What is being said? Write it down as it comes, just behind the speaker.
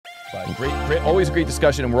But great, always a great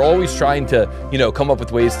discussion, and we're always trying to, you know, come up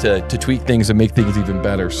with ways to tweak things and make things even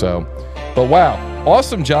better. So, but wow,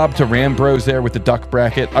 awesome job to RamBros there with the duck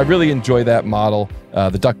bracket. I really enjoy that model.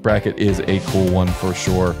 The duck bracket is a cool one for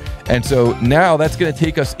sure. And so now that's going to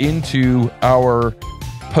take us into our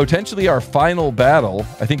potentially our final battle.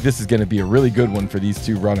 I think this is going to be a really good one for these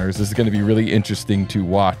two runners. This is going to be really interesting to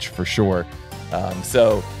watch for sure.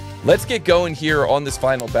 So let's get going here on this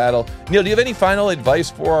final battle. Neil, do you have any final advice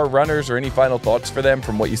for our runners or any final thoughts for them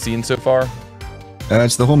from what you've seen so far?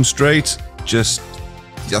 It's the home straight. Just,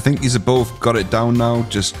 I think these have both got it down now.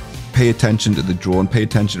 Just pay attention to the draw and pay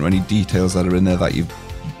attention to any details that are in there that you've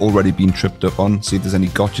already been tripped up on. See if there's any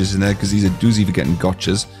gotchas in there, because these are doozy for getting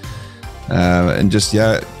gotchas. And just,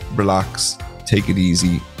 yeah, relax, take it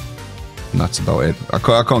easy. And that's about it. I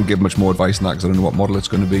can't give much more advice than that because I don't know what model it's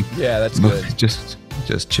going to be. Yeah, that's good. Just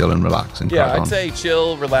chill and relax. And yeah, I'd say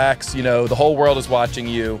chill, relax. You know, the whole world is watching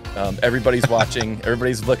you. Everybody's watching.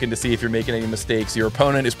 Everybody's looking to see if you're making any mistakes. Your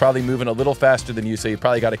opponent is probably moving a little faster than you, so you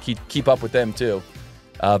probably got to keep up with them too.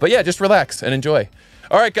 But yeah, just relax and enjoy.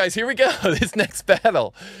 All right, guys, here we go. This next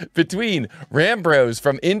battle between RamBros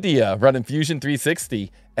from India running Fusion360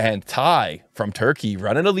 and Ty from Turkey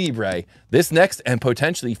running ALIBRE. This next and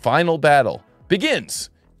potentially final battle begins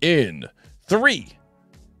in 3,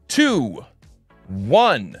 2,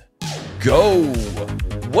 1, go.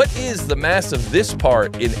 What is the mass of this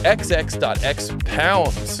part in xx.x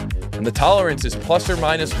pounds? And the tolerance is plus or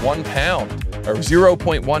minus 1 pound, or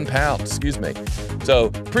 0.1 pounds, excuse me. So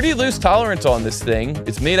pretty loose tolerance on this thing.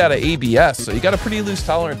 It's made out of ABS, so you got a pretty loose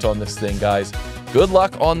tolerance on this thing, guys. Good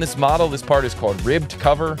luck on this model. This part is called ribbed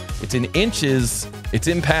cover. It's in inches, it's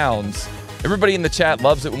in pounds. Everybody in the chat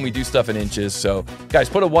loves it when we do stuff in inches. So guys,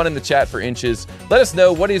 put a 1 in the chat for inches. Let us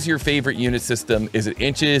know, what is your favorite unit system? Is it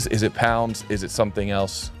inches? Is it pounds? Is it something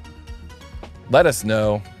else? Let us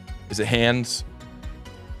know. Is it hands?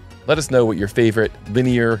 Let us know what your favorite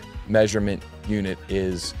linear measurement unit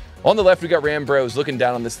is. On the left, we got RamBros looking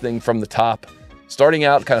down on this thing from the top, starting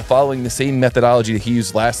out kind of following the same methodology that he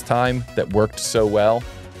used last time that worked so well.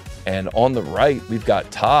 And on the right, we've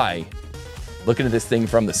got Ty looking at this thing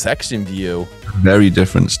from the section view. Very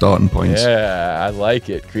different starting points. Yeah, I like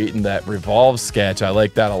it. Creating that revolve sketch. I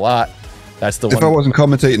like that a lot. That's the one. If I wasn't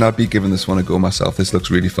commentating, I'd be giving this one a go myself. This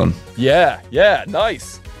looks really fun. Yeah,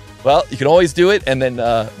 nice. Well, you can always do it, and then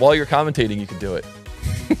while you're commentating, you can do it.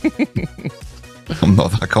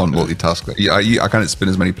 I can't multitask. I can't spin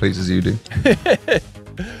as many plates as you do.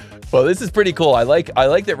 Well, this is pretty cool. I like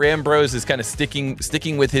that RamBros is kind of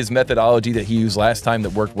sticking with his methodology that he used last time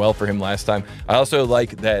that worked well for him last time. I also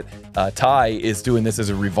like that Ty is doing this as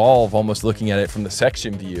a revolve, almost looking at it from the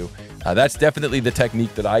section view. That's definitely the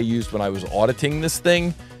technique that I used when I was auditing this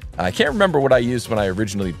thing. I can't remember what I used when I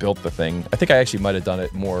originally built the thing. I think I actually might have done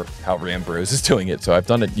it more how RamBros is doing it. So I've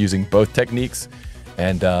done it using both techniques.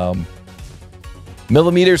 And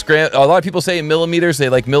millimeters, a lot of people say in millimeters. They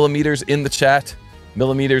like millimeters in the chat.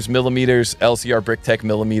 Millimeters, LCR BrickTech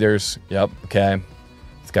millimeters. Yep, okay.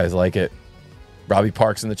 These guys like it. Robbie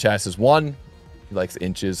Parks in the chat says 1. He likes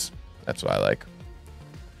inches. That's what I like.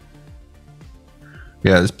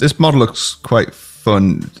 Yeah, this model looks quite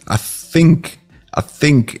fun. I think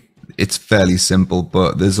it's fairly simple,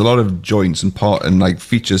 but there's a lot of joints and like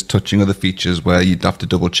features touching other features where you'd have to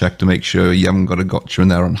double check to make sure you haven't got a gotcha in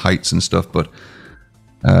there on heights and stuff. But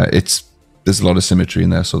there's a lot of symmetry in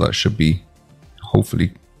there, so that should be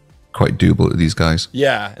hopefully quite doable to these guys.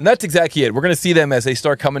 Yeah, and that's exactly it. We're going to see them as they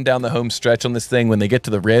start coming down the home stretch on this thing. When they get to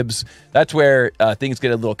the ribs, that's where things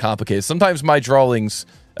get a little complicated. Sometimes my drawings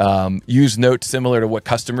use notes similar to what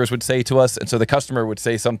customers would say to us, and so the customer would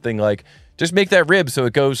say something like, just make that rib so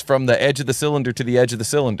it goes from the edge of the cylinder to the edge of the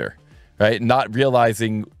cylinder, right? Not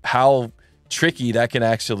realizing how tricky that can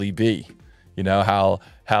actually be. You know, how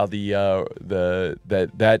that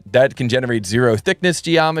can generate zero thickness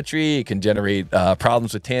geometry. It can generate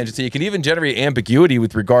problems with tangency. It can even generate ambiguity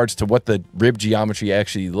with regards to what the rib geometry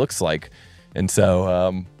actually looks like. And so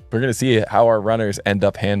we're going to see how our runners end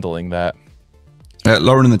up handling that.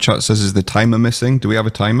 Lauren in the chat says, is the timer missing? Do we have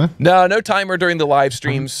a timer? No timer during the live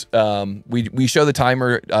streams. We show the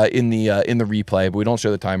timer in the replay, but we don't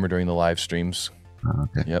show the timer during the live streams. Oh,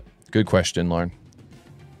 okay. Yep. Good question, Lauren.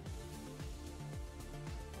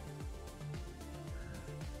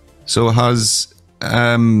 So has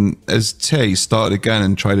Tay started again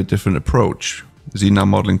and tried a different approach? Is he now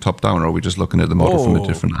modeling top down, or are we just looking at the model from a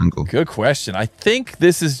different angle? Good question. I think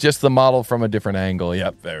this is just the model from a different angle.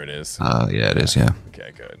 Yep, there it is. Yeah, it is, yeah.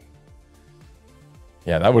 Okay, good.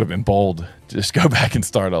 Yeah, that would have been bold. Just go back and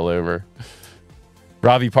start all over.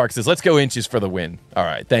 Robbie Park says, let's go inches for the win. All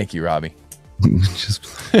right, thank you, Robbie. Just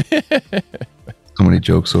so many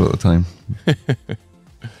jokes all the time.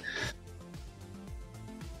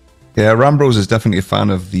 Yeah, RamBros is definitely a fan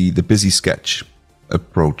of the busy sketch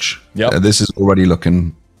approach. Yeah, this is already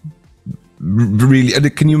looking really.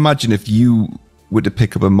 Can you imagine if you were to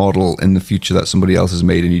pick up a model in the future that somebody else has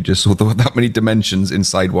made and you just saw that many dimensions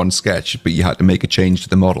inside one sketch, but you had to make a change to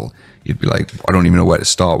the model? You'd be like, I don't even know where to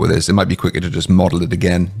start with this. It might be quicker to just model it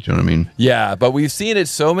again. Do you know what I mean? Yeah, but we've seen it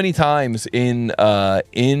so many times with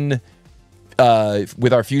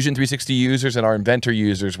our Fusion360 users and our Inventor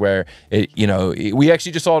users, where we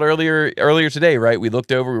actually just saw it earlier today, right? We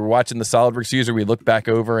looked over, we were watching the SolidWorks user, we looked back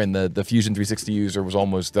over, and the Fusion360 user was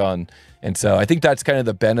almost done. And so I think that's kind of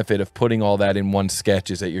the benefit of putting all that in one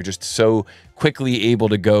sketch, is that you're just so quickly able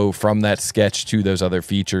to go from that sketch to those other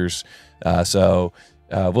features.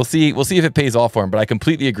 We'll see if it pays off for him. But I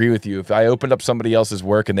completely agree with you. If I opened up somebody else's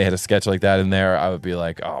work and they had a sketch like that in there, I would be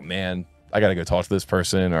like, oh man, I got to go talk to this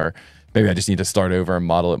person, or maybe I just need to start over and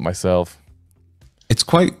model it myself. It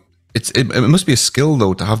must be a skill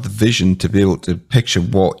though to have the vision to be able to picture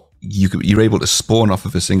what you're able to spawn off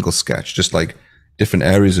of a single sketch, just like different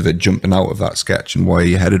areas of it jumping out of that sketch and where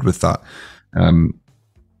you're headed with that.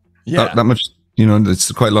 That much,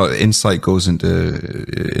 it's quite a lot of insight goes into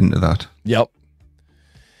that. Yep.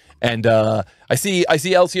 And I see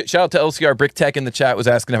LC, shout out to LCR Brick Tech in the chat, was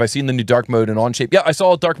asking, have I seen the new dark mode and Onshape? Yeah, I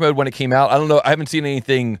saw dark mode when it came out. I don't know, I haven't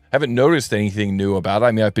noticed anything new about it.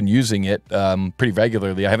 I mean, I've been using it pretty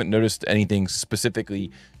regularly. I haven't noticed anything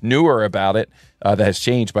specifically newer about it that has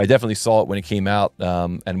changed, but I definitely saw it when it came out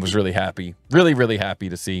and was really happy. Really happy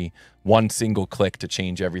to see one single click to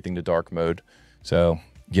change everything to dark mode. So,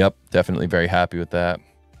 yep, definitely very happy with that.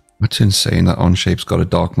 It's insane that Onshape's got a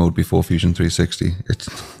dark mode before Fusion360.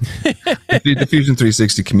 The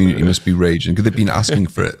Fusion360 community must be raging because they've been asking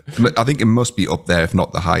for it. I think it must be up there, if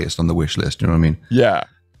not the highest on the wish list. You know what I mean? Yeah.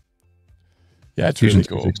 Yeah, it's really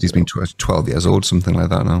cool. Fusion360's been 12 years old, something like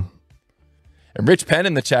that now. And Rich Penn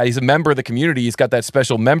in the chat, he's a member of the community. He's got that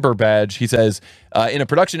special member badge. He says, in a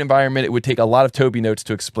production environment, it would take a lot of Toby notes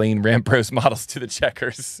to explain RamBros models to the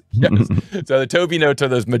checkers. Yes. So the Toby notes are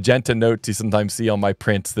those magenta notes you sometimes see on my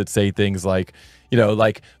prints that say things like,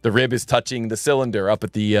 like the rib is touching the cylinder up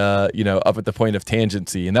at the, up at the point of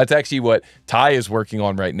tangency. And that's actually what Ty is working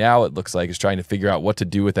on right now, it looks like, is trying to figure out what to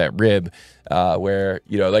do with that rib, where,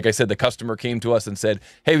 like I said, the customer came to us and said,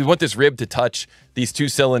 hey, we want this rib to touch these two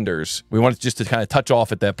cylinders. We want it just to kind of touch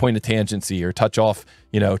off at that point of tangency, or touch off,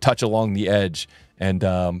 touch along the edge. And,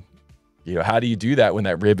 how do you do that when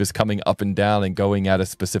that rib is coming up and down and going at a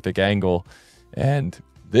specific angle? And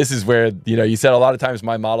this is where, you said a lot of times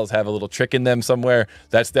my models have a little trick in them somewhere.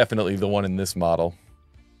 That's definitely the one in this model.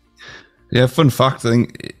 Yeah, fun fact, I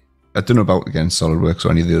don't know about, again, SolidWorks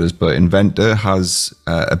or any of the others, but Inventor has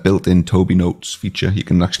a built-in Toby notes feature. You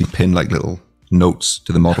can actually pin like little notes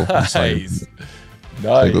to the model. Nice.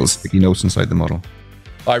 Like little sticky notes inside the model.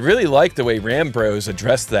 I really like the way RamBros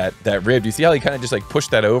addressed that rib. You see how he kind of just like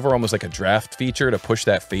pushed that over, almost like a draft feature to push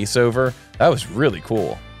that face over? That was really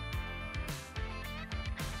cool.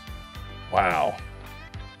 Wow.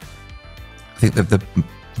 I think they're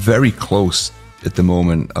very close at the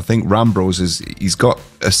moment. I think RamBros he's got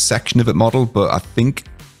a section of it modeled, but I think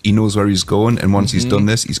he knows where he's going. And once he's done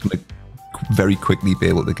this, he's going to very quickly be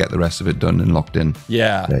able to get the rest of it done and locked in.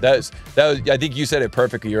 Yeah, that was. I think you said it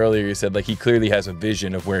perfectly earlier. You said like he clearly has a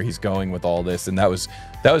vision of where he's going with all this, and that was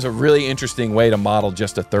a really interesting way to model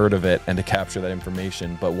just a third of it and to capture that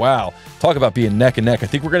information. But wow, talk about being neck and neck. I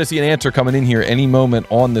think we're going to see an answer coming in here any moment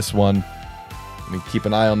on this one. Let me keep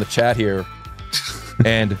an eye on the chat here.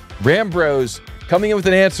 And RamBros coming in with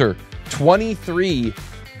an answer,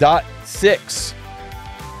 23.6.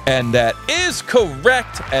 And that is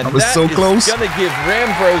correct. And that is going to give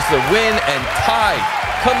RamBros the win. And Ty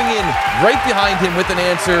coming in right behind him with an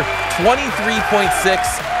answer,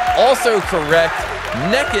 23.6. Also correct.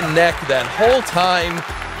 Neck and neck that whole time.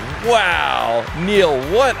 Wow. Neil,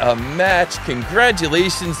 what a match.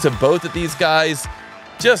 Congratulations to both of these guys.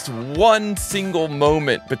 Just one single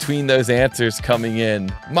moment between those answers coming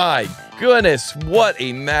in. My goodness, what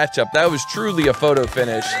a matchup. That was truly a photo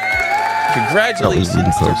finish. Congratulations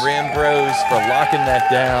to RamBros for locking that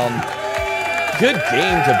down. Good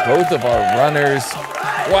game to both of our runners.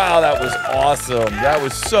 Wow, that was awesome. That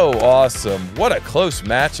was so awesome. What a close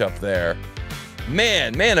matchup there.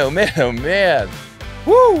 Man, oh man, oh man.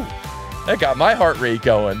 Woo! That got my heart rate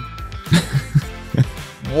going.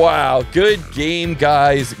 Wow, good game,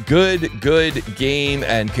 guys. Good game.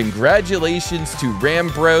 And congratulations to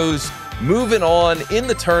RamBros. Moving on in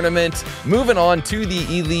the tournament, moving on to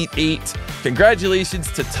the Elite 8.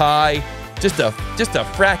 Congratulations to Ty. just a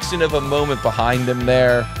fraction of a moment behind him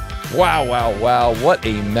there. Wow, wow, wow. What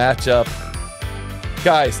a matchup.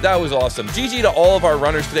 Guys, that was awesome. GG to all of our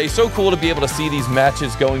runners today. So cool to be able to see these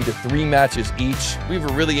matches going to 3 matches each. We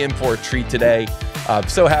were really in for a treat today.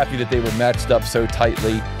 So happy that they were matched up so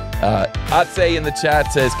tightly. Atse in the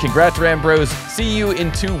chat says, congrats, RamBros. See you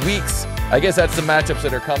in 2 weeks. I guess that's the matchups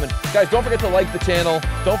that are coming. Guys, don't forget to like the channel.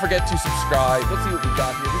 Don't forget to subscribe. Let's see what we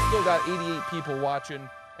got here. We still got 88 people watching,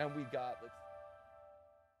 and we got...